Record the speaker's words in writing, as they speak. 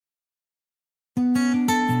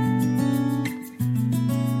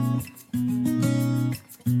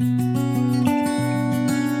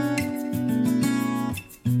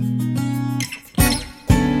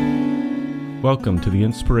Welcome to the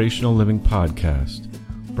Inspirational Living podcast,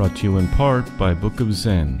 brought to you in part by Book of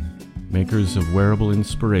Zen, makers of wearable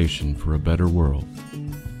inspiration for a better world.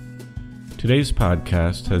 Today's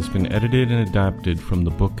podcast has been edited and adapted from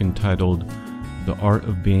the book entitled The Art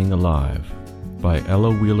of Being Alive by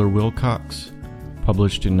Ella Wheeler Wilcox,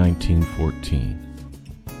 published in 1914.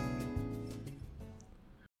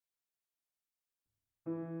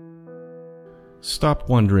 Stop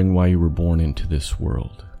wondering why you were born into this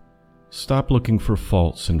world. Stop looking for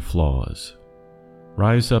faults and flaws.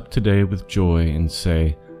 Rise up today with joy and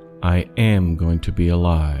say, I am going to be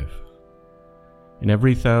alive. In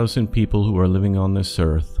every 1,000 people who are living on this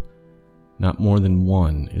earth, not more than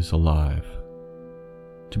one is alive.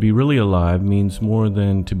 To be really alive means more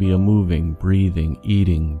than to be a moving, breathing,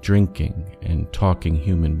 eating, drinking, and talking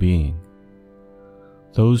human being.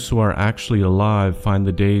 Those who are actually alive find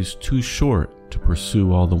the days too short to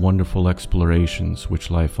pursue all the wonderful explorations which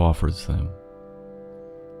life offers them.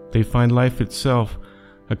 They find life itself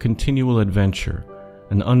a continual adventure,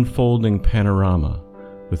 an unfolding panorama,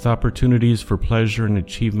 with opportunities for pleasure and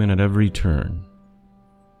achievement at every turn.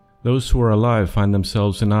 Those who are alive find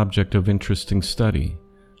themselves an object of interesting study,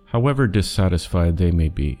 however dissatisfied they may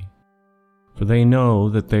be, for they know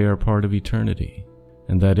that they are part of eternity,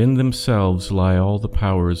 and that in themselves lie all the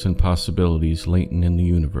powers and possibilities latent in the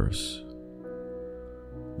universe.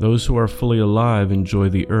 Those who are fully alive enjoy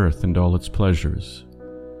the earth and all its pleasures.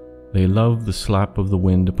 They love the slap of the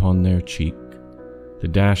wind upon their cheek, the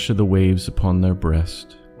dash of the waves upon their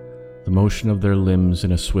breast, the motion of their limbs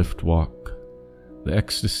in a swift walk, the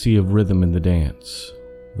ecstasy of rhythm in the dance,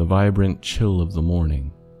 the vibrant chill of the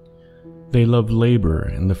morning. They love labor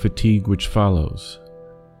and the fatigue which follows.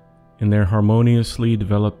 In their harmoniously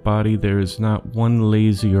developed body there is not one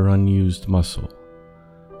lazy or unused muscle.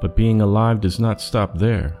 But being alive does not stop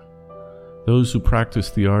there. Those who practice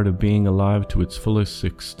the art of being alive to its fullest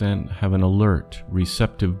extent have an alert,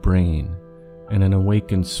 receptive brain and an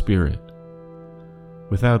awakened spirit.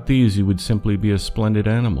 Without these, you would simply be a splendid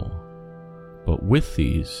animal. But with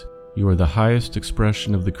these, you are the highest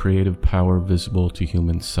expression of the creative power visible to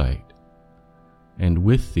human sight. And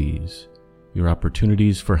with these, your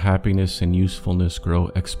opportunities for happiness and usefulness grow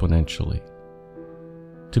exponentially.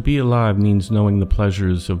 To be alive means knowing the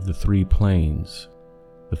pleasures of the three planes,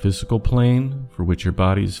 the physical plane, for which your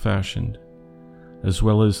body is fashioned, as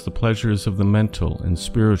well as the pleasures of the mental and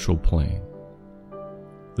spiritual plane.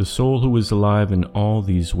 The soul who is alive in all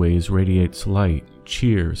these ways radiates light,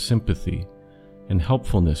 cheer, sympathy, and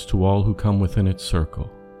helpfulness to all who come within its circle.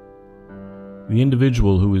 The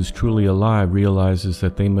individual who is truly alive realizes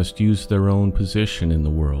that they must use their own position in the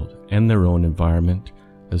world and their own environment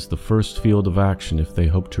as the first field of action if they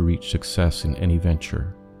hope to reach success in any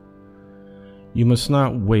venture. You must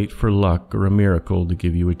not wait for luck or a miracle to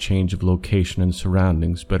give you a change of location and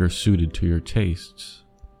surroundings better suited to your tastes.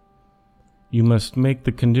 You must make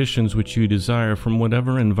the conditions which you desire from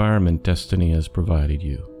whatever environment destiny has provided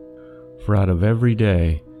you, for out of every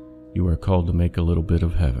day you are called to make a little bit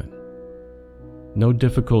of heaven. No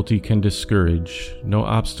difficulty can discourage, no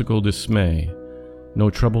obstacle dismay, no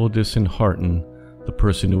trouble dishearten the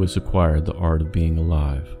person who has acquired the art of being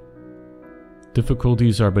alive.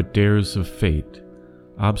 Difficulties are but dares of fate,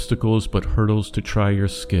 obstacles but hurdles to try your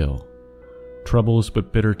skill, troubles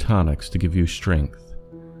but bitter tonics to give you strength,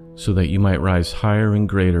 so that you might rise higher and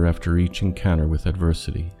greater after each encounter with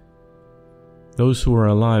adversity. Those who are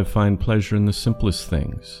alive find pleasure in the simplest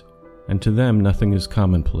things, and to them nothing is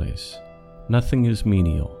commonplace, nothing is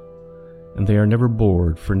menial, and they are never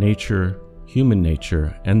bored, for nature, human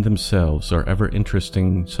nature, and themselves are ever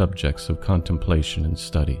interesting subjects of contemplation and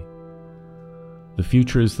study. The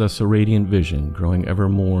future is thus a radiant vision, growing ever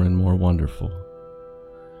more and more wonderful.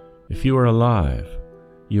 If you are alive,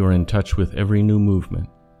 you are in touch with every new movement.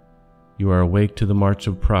 You are awake to the march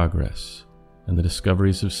of progress and the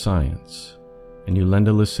discoveries of science, and you lend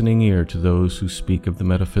a listening ear to those who speak of the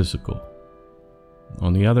metaphysical.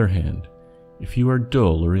 On the other hand, if you are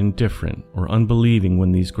dull or indifferent or unbelieving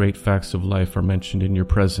when these great facts of life are mentioned in your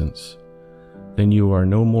presence, then you are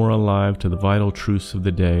no more alive to the vital truths of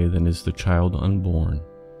the day than is the child unborn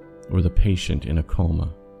or the patient in a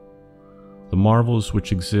coma. The marvels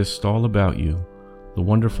which exist all about you, the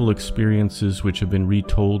wonderful experiences which have been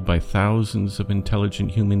retold by thousands of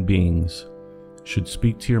intelligent human beings, should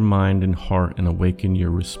speak to your mind and heart and awaken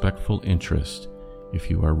your respectful interest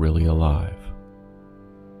if you are really alive.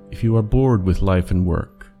 If you are bored with life and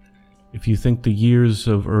work, if you think the years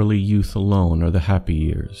of early youth alone are the happy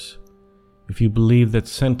years, if you believe that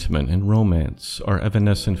sentiment and romance are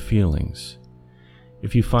evanescent feelings,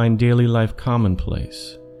 if you find daily life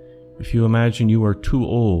commonplace, If you imagine you are too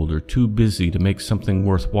old or too busy to make something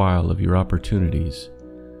worthwhile of your opportunities,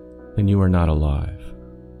 then you are not alive.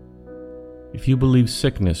 If you believe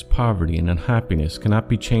sickness, poverty, and unhappiness cannot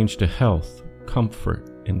be changed to health, comfort,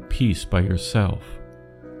 and peace by yourself,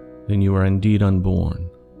 then you are indeed unborn.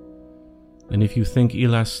 And if you think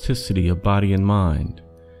elasticity of body and mind,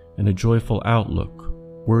 and a joyful outlook,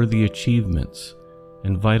 worthy achievements,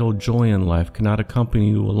 and vital joy in life cannot accompany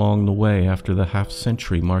you along the way after the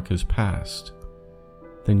half-century mark has passed,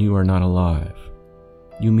 then you are not alive.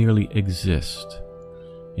 You merely exist,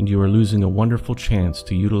 and you are losing a wonderful chance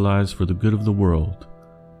to utilize for the good of the world,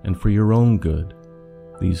 and for your own good,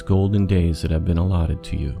 these golden days that have been allotted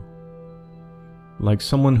to you. Like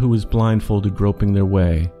someone who is blindfolded groping their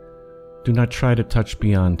way, do not try to touch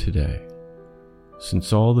beyond today.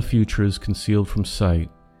 Since all the future is concealed from sight,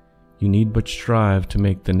 you need but strive to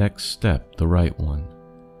make the next step the right one,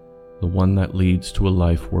 the one that leads to a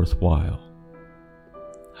life worthwhile.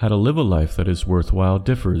 How to live a life that is worthwhile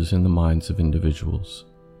differs in the minds of individuals.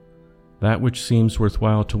 That which seems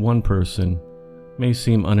worthwhile to one person may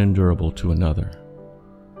seem unendurable to another.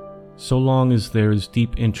 So long as there is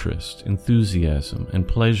deep interest, enthusiasm, and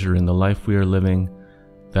pleasure in the life we are living,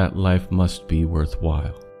 that life must be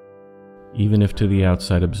worthwhile, even if to the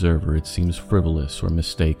outside observer it seems frivolous or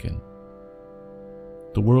mistaken.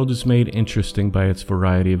 The world is made interesting by its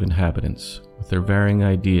variety of inhabitants, with their varying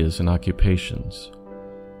ideas and occupations.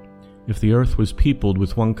 If the earth was peopled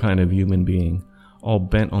with one kind of human being, all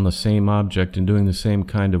bent on the same object and doing the same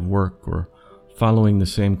kind of work or following the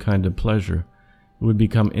same kind of pleasure, it would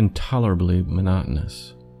become intolerably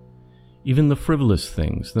monotonous. Even the frivolous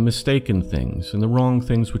things, the mistaken things, and the wrong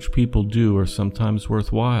things which people do are sometimes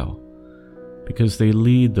worthwhile, because they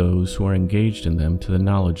lead those who are engaged in them to the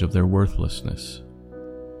knowledge of their worthlessness.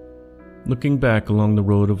 Looking back along the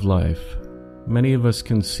road of life, many of us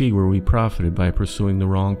can see where we profited by pursuing the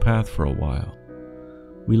wrong path for a while.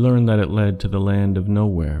 We learned that it led to the land of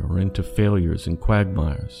nowhere or into failures and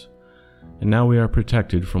quagmires, and now we are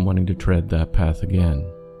protected from wanting to tread that path again.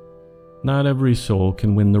 Not every soul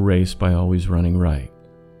can win the race by always running right.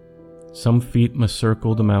 Some feet must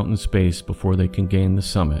circle the mountain's base before they can gain the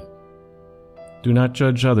summit. Do not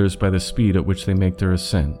judge others by the speed at which they make their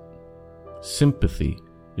ascent. Sympathy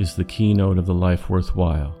is the keynote of the life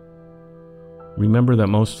worthwhile. Remember that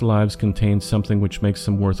most lives contain something which makes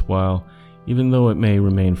them worthwhile, even though it may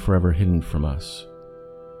remain forever hidden from us.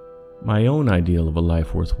 My own ideal of a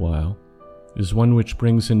life worthwhile is one which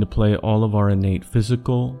brings into play all of our innate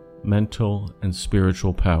physical, mental, and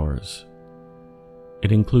spiritual powers.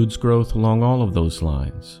 It includes growth along all of those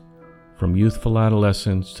lines, from youthful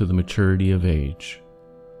adolescence to the maturity of age.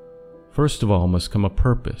 First of all must come a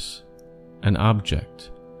purpose, an object.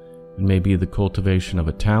 It may be the cultivation of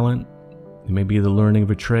a talent, it may be the learning of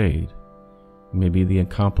a trade, it may be the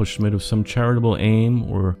accomplishment of some charitable aim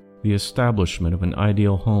or the establishment of an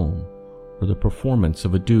ideal home or the performance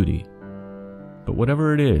of a duty. But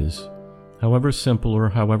whatever it is, however simple or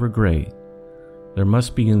however great, there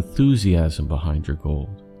must be enthusiasm behind your goal.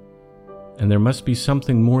 And there must be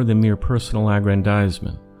something more than mere personal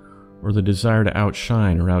aggrandizement or the desire to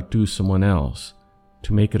outshine or outdo someone else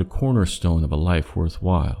to make it a cornerstone of a life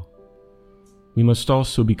worthwhile. We must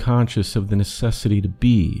also be conscious of the necessity to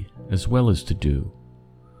be as well as to do.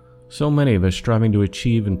 So many of us striving to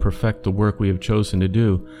achieve and perfect the work we have chosen to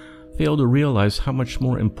do fail to realize how much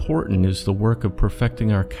more important is the work of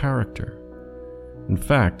perfecting our character. In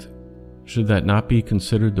fact, should that not be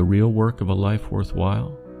considered the real work of a life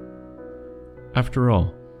worthwhile? After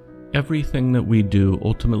all, everything that we do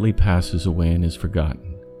ultimately passes away and is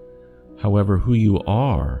forgotten. However, who you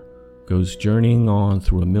are goes journeying on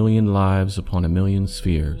through a million lives upon a million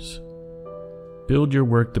spheres. Build your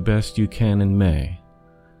work the best you can and may,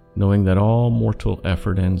 knowing that all mortal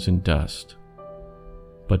effort ends in dust.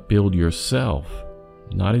 But build yourself,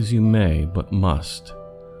 not as you may, but must,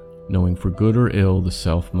 knowing for good or ill the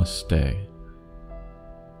self must stay.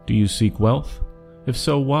 Do you seek wealth? If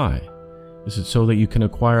so, why? Is it so that you can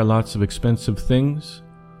acquire lots of expensive things?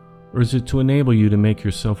 Or is it to enable you to make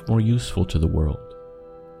yourself more useful to the world?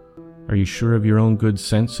 Are you sure of your own good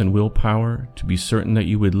sense and willpower to be certain that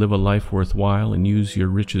you would live a life worthwhile and use your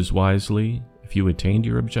riches wisely if you attained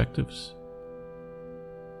your objectives?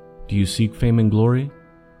 Do you seek fame and glory?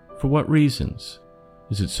 For what reasons?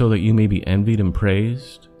 Is it so that you may be envied and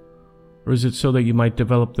praised? Or is it so that you might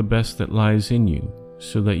develop the best that lies in you,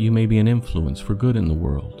 so that you may be an influence for good in the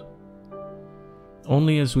world?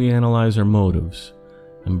 Only as we analyze our motives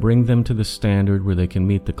and bring them to the standard where they can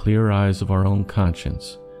meet the clear eyes of our own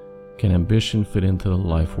conscience can ambition fit into the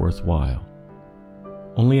life worthwhile.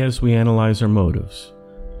 Only as we analyze our motives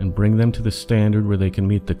and bring them to the standard where they can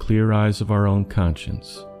meet the clear eyes of our own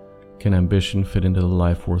conscience, can ambition fit into the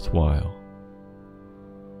life worthwhile.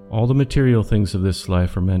 All the material things of this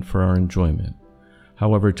life are meant for our enjoyment.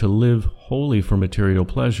 However, to live wholly for material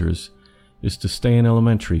pleasures is to stay in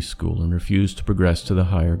elementary school and refuse to progress to the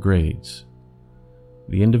higher grades.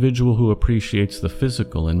 The individual who appreciates the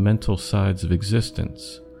physical and mental sides of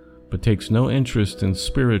existence, but takes no interest in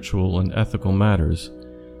spiritual and ethical matters,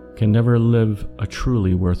 can never live a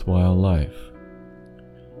truly worthwhile life.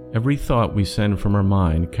 Every thought we send from our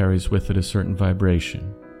mind carries with it a certain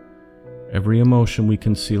vibration. Every emotion we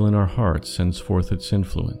conceal in our hearts sends forth its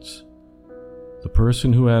influence. The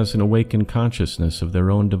person who has an awakened consciousness of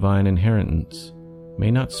their own divine inheritance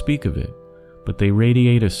may not speak of it, but they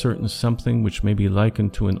radiate a certain something which may be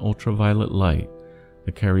likened to an ultraviolet light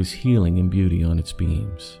that carries healing and beauty on its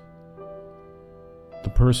beams. The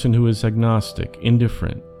person who is agnostic,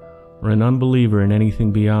 indifferent, or an unbeliever in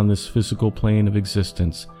anything beyond this physical plane of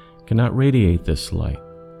existence cannot radiate this light,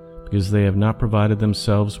 because they have not provided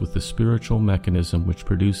themselves with the spiritual mechanism which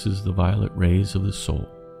produces the violet rays of the soul.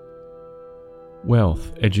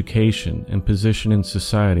 Wealth, education, and position in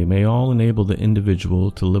society may all enable the individual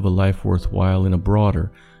to live a life worthwhile in a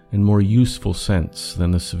broader and more useful sense than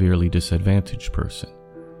the severely disadvantaged person.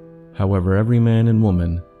 However, every man and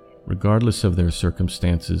woman, regardless of their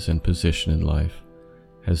circumstances and position in life,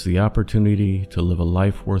 has the opportunity to live a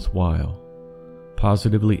life worthwhile,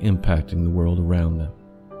 positively impacting the world around them.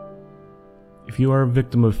 If you are a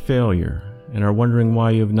victim of failure and are wondering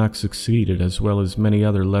why you have not succeeded as well as many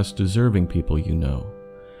other less deserving people you know,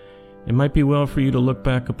 it might be well for you to look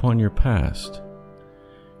back upon your past.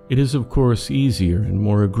 It is, of course, easier and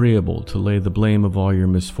more agreeable to lay the blame of all your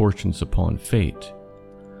misfortunes upon fate,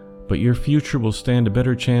 but your future will stand a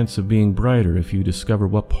better chance of being brighter if you discover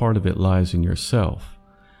what part of it lies in yourself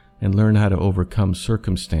and learn how to overcome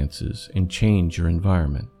circumstances and change your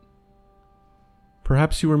environment.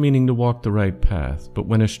 Perhaps you were meaning to walk the right path, but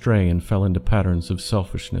went astray and fell into patterns of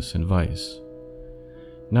selfishness and vice.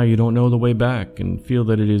 Now you don't know the way back and feel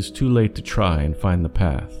that it is too late to try and find the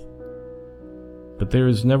path. But there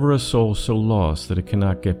is never a soul so lost that it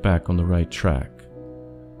cannot get back on the right track.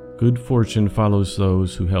 Good fortune follows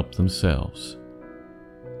those who help themselves.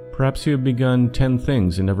 Perhaps you have begun 10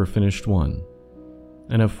 things and never finished one,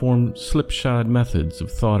 and have formed slipshod methods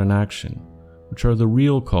of thought and action, which are the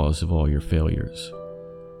real cause of all your failures.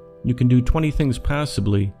 You can do 20 things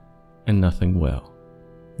passably and nothing well.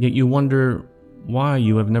 Yet you wonder why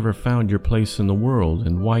you have never found your place in the world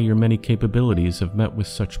and why your many capabilities have met with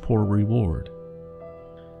such poor reward.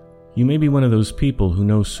 You may be one of those people who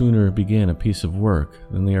no sooner begin a piece of work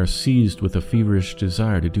than they are seized with a feverish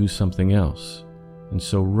desire to do something else, and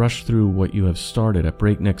so rush through what you have started at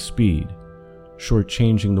breakneck speed,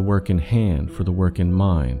 shortchanging the work in hand for the work in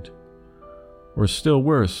mind. Or still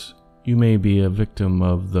worse, you may be a victim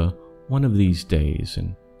of the one of these days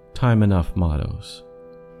and time enough mottos.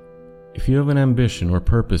 If you have an ambition or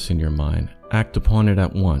purpose in your mind, act upon it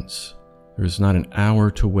at once. There is not an hour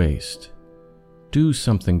to waste. Do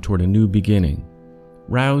something toward a new beginning.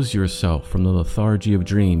 Rouse yourself from the lethargy of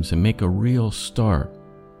dreams and make a real start.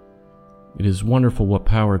 It is wonderful what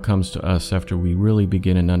power comes to us after we really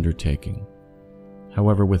begin an undertaking.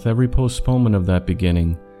 However, with every postponement of that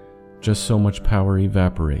beginning, just so much power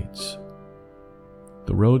evaporates.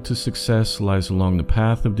 The road to success lies along the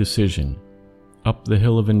path of decision, up the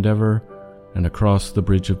hill of endeavor, and across the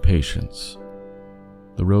bridge of patience.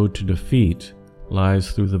 The road to defeat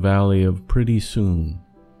lies through the valley of pretty soon,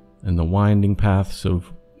 and the winding paths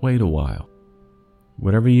of wait a while.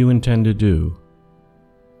 Whatever you intend to do,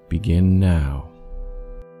 begin now.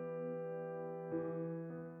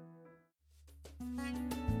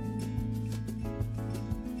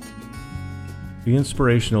 The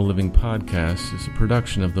Inspirational Living podcast is a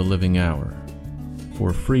production of The Living Hour.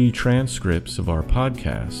 For free transcripts of our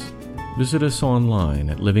podcasts, visit us online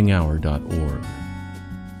at livinghour.org.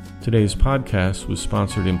 Today's podcast was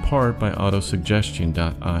sponsored in part by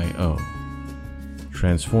autosuggestion.io.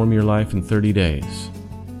 Transform your life in 30 days.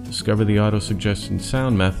 Discover the autosuggestion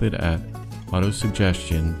sound method at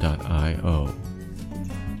autosuggestion.io.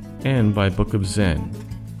 And by Book of Zen,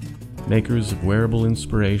 makers of wearable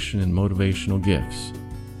inspiration and motivational gifts.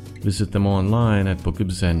 Visit them online at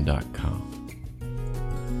bookofzen.com.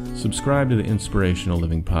 Subscribe to the Inspirational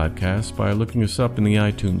Living podcast by looking us up in the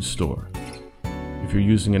iTunes Store. If you're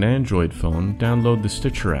using an Android phone, download the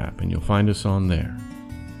Stitcher app and you'll find us on there.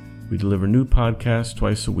 We deliver new podcasts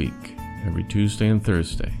twice a week, every Tuesday and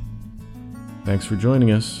Thursday. Thanks for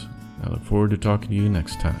joining us. I look forward to talking to you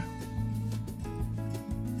next time.